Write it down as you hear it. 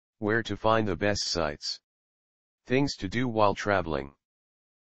Where to find the best sites. Things to do while traveling.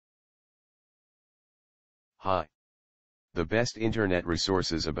 Hi. The best internet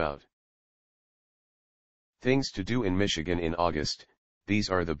resources about things to do in Michigan in August. These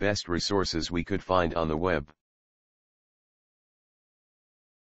are the best resources we could find on the web.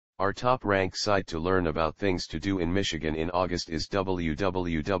 Our top-ranked site to learn about things to do in Michigan in August is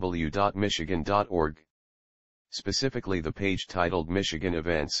www.michigan.org. Specifically the page titled Michigan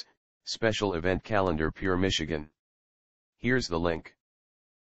Events, Special Event Calendar Pure Michigan. Here's the link.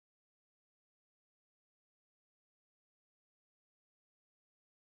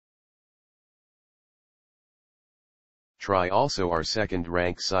 Try also our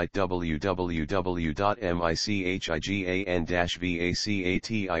second-ranked site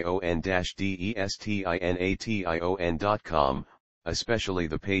www.michigan-destination-destination.com, especially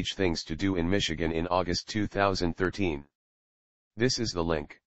the page Things to Do in Michigan in August 2013. This is the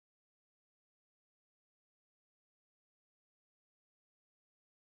link.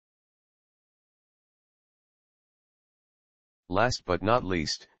 Last but not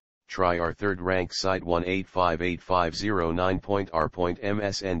least, try our third-ranked site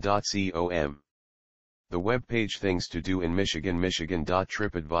 1858509.r.msn.com. The web page Things to Do in Michigan,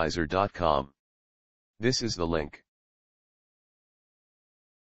 michigan.tripadvisor.com. This is the link.